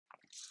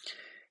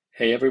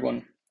Hey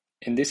everyone,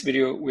 in this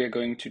video we are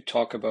going to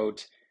talk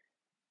about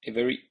a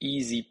very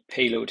easy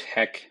payload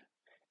hack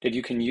that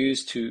you can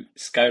use to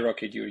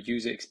skyrocket your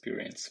user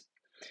experience.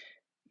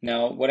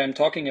 Now what I'm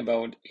talking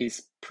about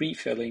is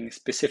pre-filling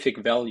specific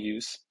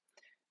values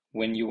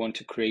when you want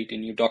to create a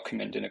new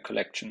document in a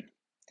collection.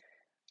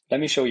 Let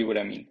me show you what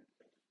I mean.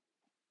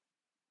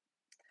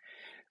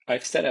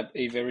 I've set up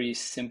a very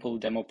simple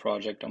demo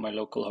project on my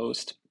local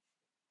host,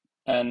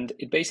 and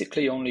it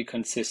basically only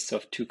consists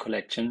of two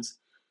collections: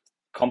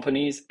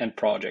 companies and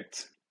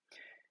projects.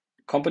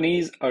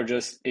 Companies are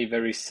just a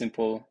very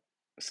simple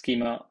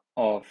schema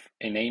of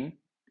a name,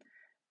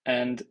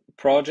 and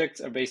projects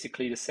are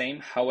basically the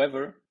same.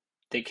 However,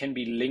 they can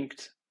be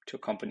linked to a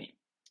company,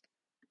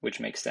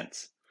 which makes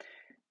sense.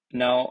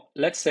 Now,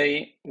 let's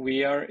say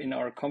we are in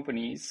our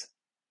companies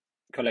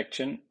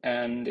collection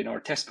and in our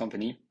test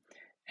company,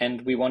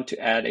 and we want to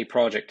add a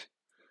project.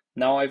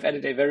 Now I've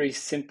added a very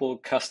simple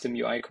custom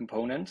UI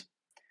component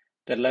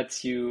that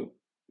lets you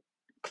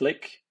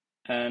click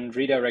and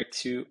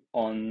redirects you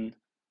on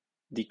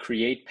the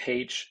create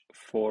page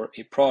for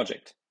a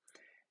project.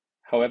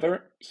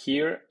 However,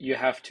 here you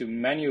have to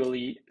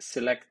manually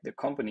select the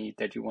company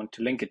that you want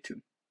to link it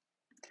to.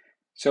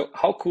 So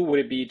how cool would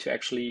it be to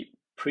actually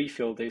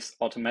pre-fill this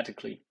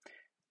automatically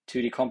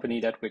to the company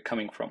that we're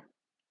coming from?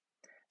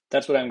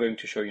 That's what I'm going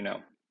to show you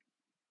now.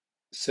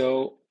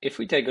 So if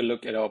we take a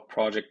look at our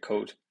project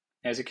code,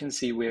 as you can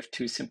see, we have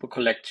two simple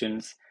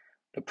collections: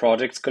 the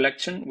projects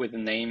collection with the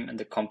name and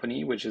the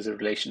company, which is a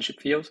relationship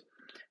field,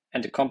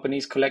 and the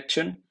companies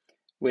collection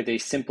with a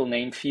simple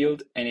name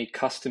field and a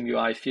custom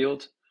UI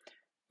field,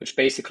 which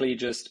basically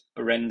just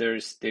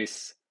renders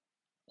this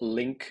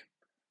link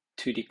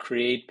to the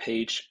create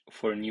page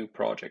for a new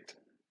project.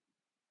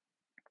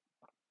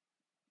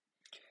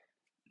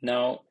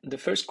 Now, the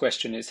first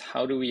question is,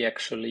 how do we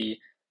actually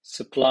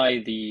supply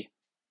the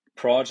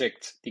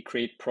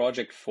create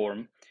project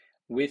form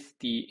with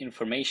the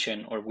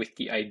information or with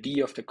the ID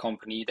of the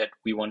company that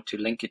we want to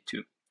link it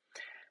to?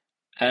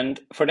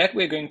 And for that,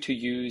 we're going to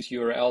use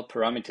URL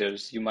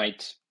parameters. You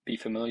might be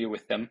familiar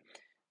with them.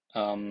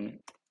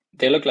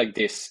 They look like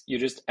this. You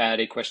just add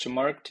a question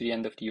mark to the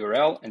end of the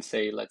URL and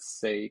say, let's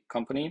say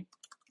company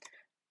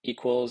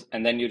equals,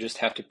 and then you just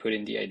have to put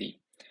in the ID,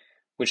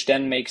 which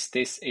then makes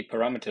this a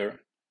parameter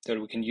that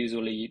we can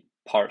usually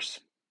parse.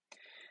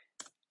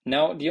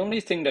 Now, the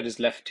only thing that is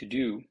left to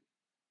do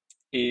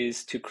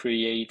is to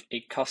create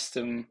a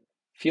custom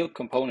field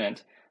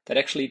component that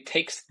actually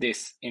takes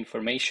this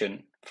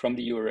information from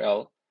the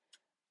URL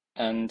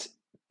and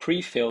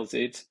pre-fills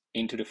it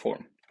into the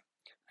form.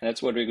 And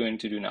that's what we're going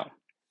to do now.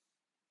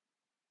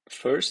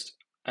 First,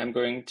 I'm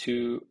going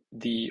to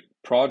the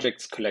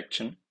projects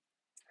collection,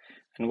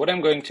 and what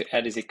I'm going to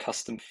add is a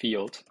custom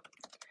field,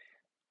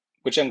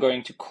 which I'm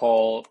going to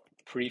call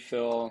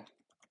prefill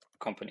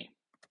company.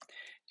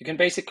 You can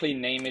basically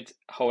name it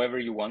however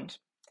you want,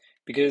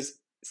 because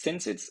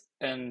since it's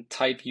a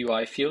type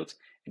UI field,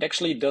 it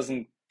actually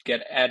doesn't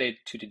get added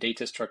to the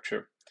data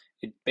structure.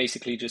 It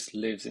basically just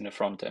lives in the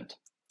front end.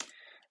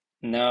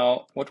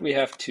 Now, what we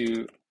have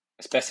to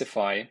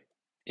specify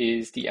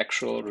is the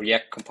actual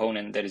React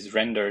component that is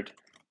rendered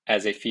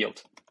as a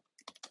field.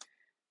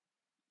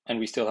 And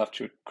we still have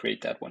to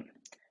create that one.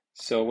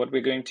 So what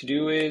we're going to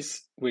do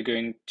is we're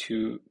going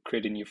to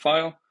create a new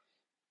file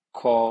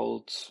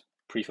called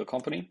prefill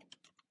company,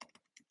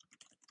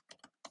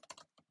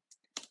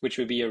 which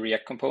will be a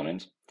React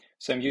component.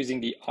 So I'm using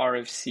the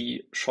RFC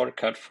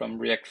shortcut from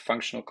React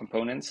functional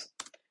components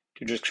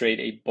to just create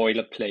a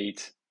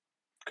boilerplate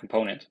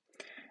component.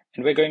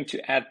 And we're going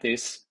to add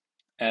this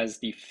as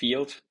the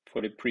field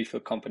for the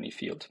prefill company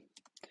field.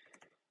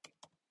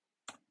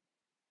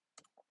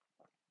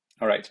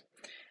 All right.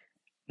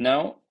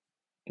 Now,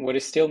 what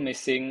is still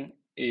missing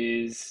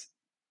is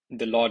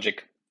the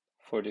logic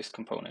for this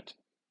component.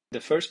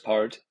 The first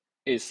part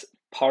is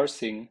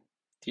parsing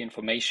the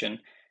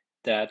information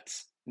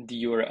that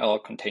the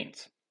URL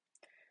contains.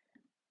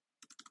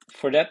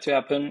 For that to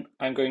happen,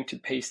 I'm going to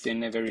paste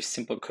in a very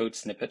simple code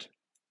snippet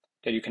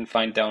that you can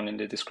find down in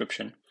the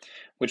description,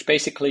 which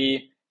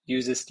basically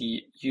uses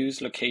the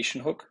use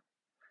location hook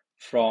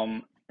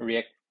from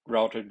React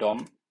Router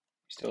DOM.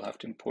 Still have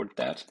to import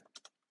that.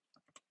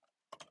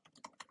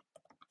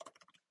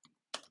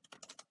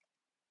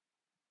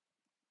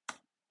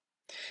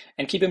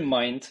 And keep in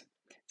mind,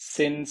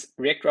 since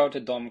React Router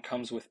DOM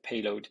comes with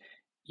Payload,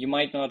 you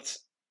might not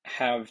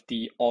have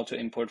the auto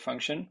import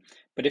function,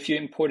 but if you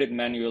import it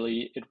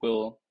manually, it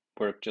will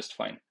work just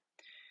fine.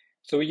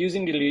 So we're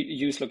using the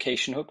use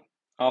location hook.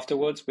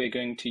 Afterwards, we're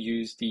going to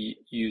use the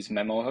use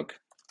memo hook,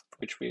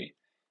 which we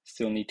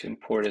still need to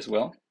import as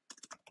well,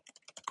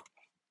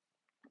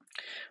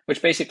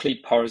 which basically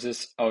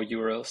parses our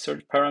URL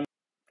search parameter.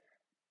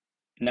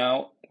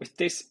 Now, with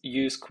this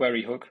use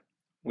query hook,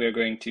 we're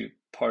going to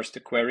parse the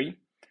query,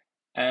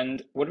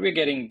 and what we're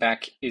getting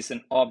back is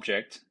an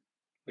object,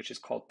 which is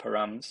called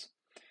params,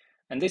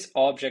 and this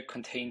object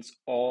contains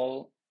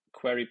all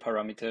query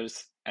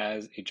parameters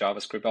as a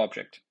JavaScript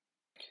object.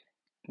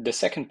 The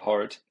second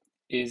part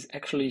is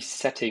actually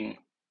setting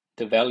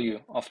the value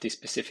of the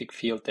specific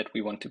field that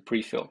we want to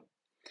pre-fill.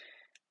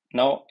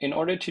 Now, in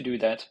order to do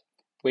that,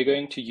 we're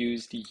going to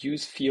use the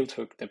use field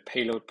hook that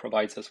Payload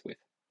provides us with.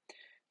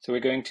 So we're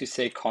going to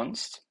say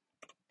const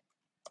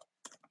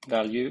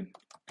value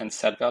and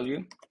set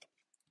value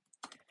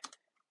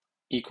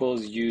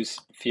equals use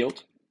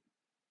field.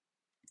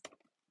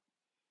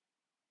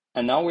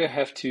 And now we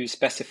have to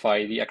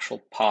specify the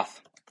actual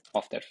path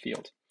of that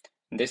field.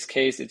 In this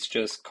case, it's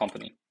just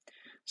company.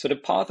 So the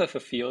path of a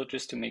field,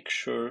 just to make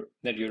sure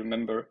that you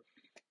remember,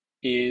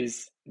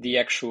 is the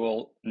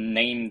actual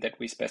name that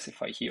we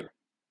specify here.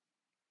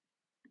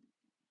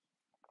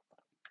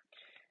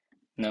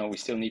 Now we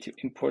still need to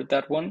import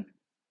that one.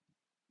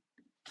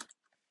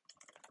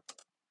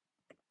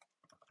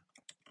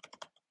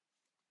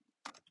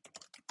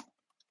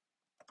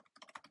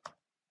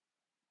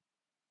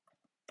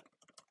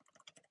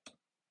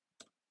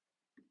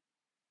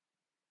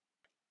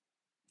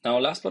 Now,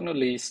 last but not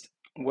least,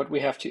 what we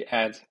have to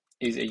add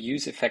is a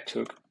use effect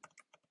hook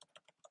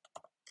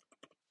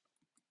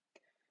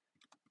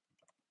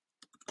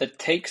that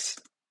takes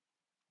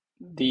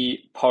the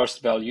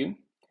parsed value,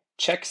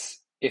 checks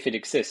if it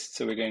exists.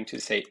 So we're going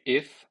to say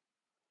if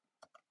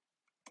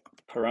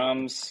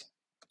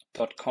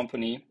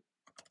params.company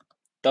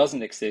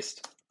doesn't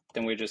exist,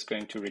 then we're just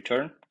going to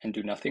return and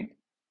do nothing.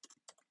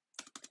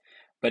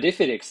 But if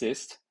it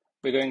exists,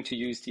 we're going to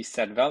use the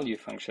setValue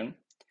function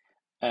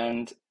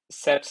and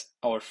set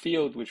our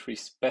field, which we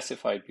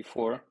specified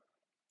before,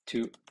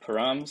 to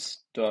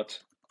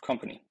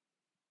params.company.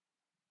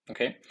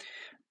 Okay,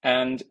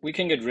 and we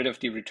can get rid of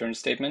the return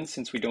statement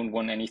since we don't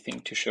want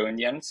anything to show in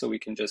the end, so we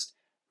can just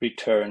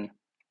return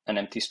an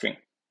empty string.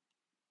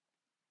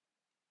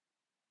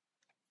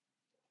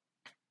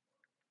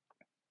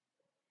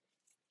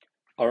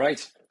 All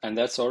right, and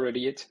that's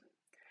already it.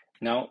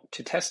 Now,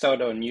 to test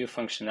out our new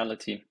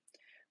functionality,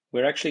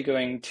 we're actually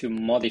going to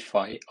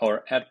modify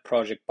our Add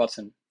Project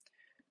button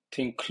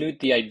to include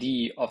the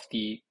ID of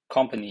the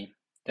company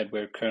that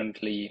we're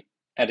currently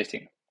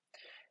editing.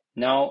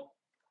 Now,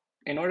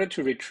 in order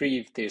to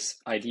retrieve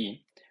this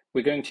ID,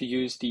 we're going to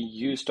use the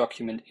use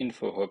document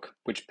info hook,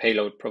 which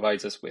Payload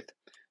provides us with.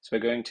 So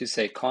we're going to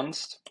say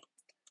const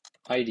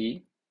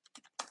ID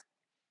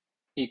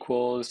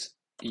equals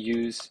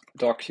use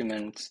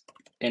document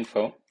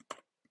info.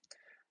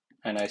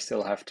 And I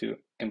still have to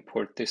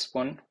import this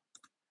one.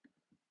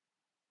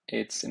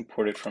 It's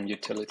imported from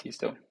utilities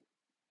though.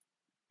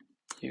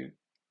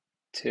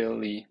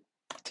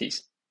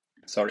 Utilities,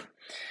 sorry.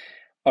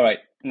 All right,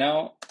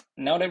 now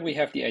that we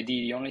have the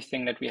ID, the only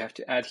thing that we have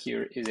to add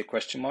here is a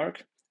question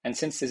mark. And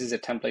since this is a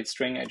template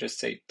string, I just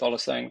say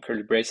 $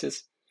 curly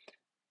braces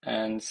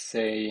and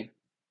say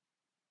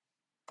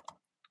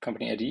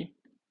company ID.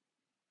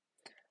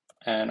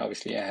 And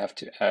obviously I have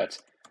to add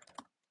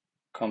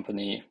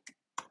company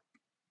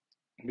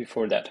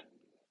before that.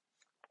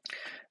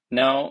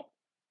 Now,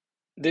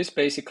 this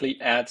basically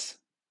adds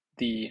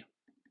the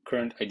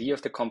current ID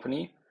of the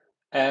company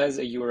as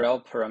a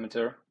URL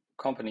parameter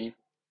company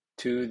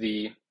to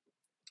the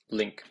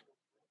link.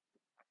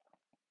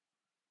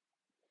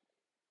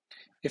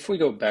 If we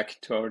go back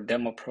to our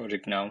demo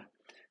project now,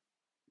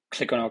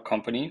 click on our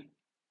company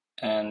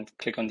and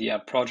click on the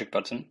Add Project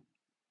button,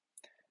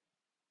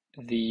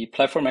 the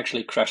platform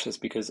actually crashes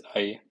because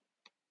I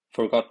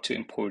forgot to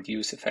import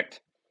use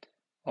effect.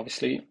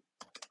 Obviously,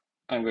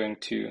 I'm going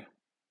to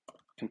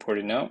import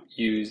it now,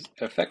 use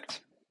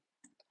effect,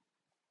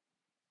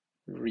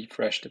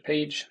 refresh the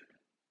page.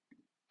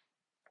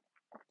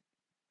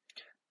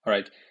 All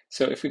right,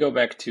 so if we go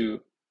back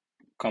to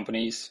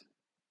companies,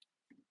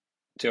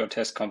 to our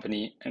test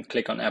company and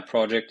click on Add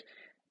Project,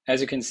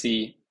 as you can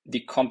see,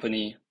 the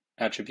company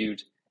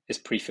attribute is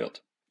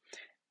pre-filled.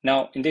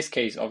 Now, in this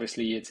case,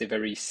 obviously, it's a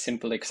very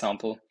simple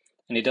example,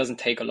 and it doesn't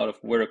take a lot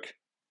of work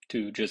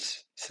to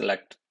just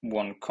select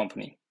one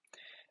company.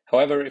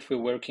 However, if we're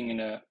working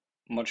in a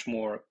much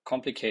more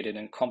complicated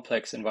and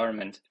complex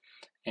environment,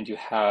 and you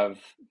have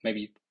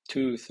maybe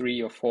 2,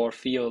 3, or 4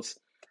 fields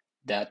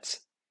that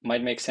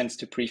might make sense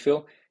to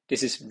pre-fill,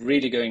 this is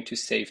really going to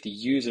save the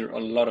user a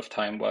lot of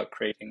time while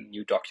creating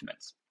new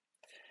documents.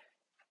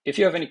 If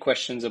you have any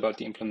questions about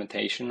the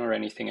implementation or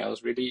anything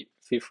else, really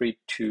feel free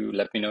to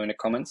let me know in the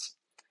comments.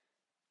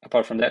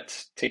 Apart from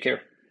that, take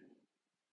care.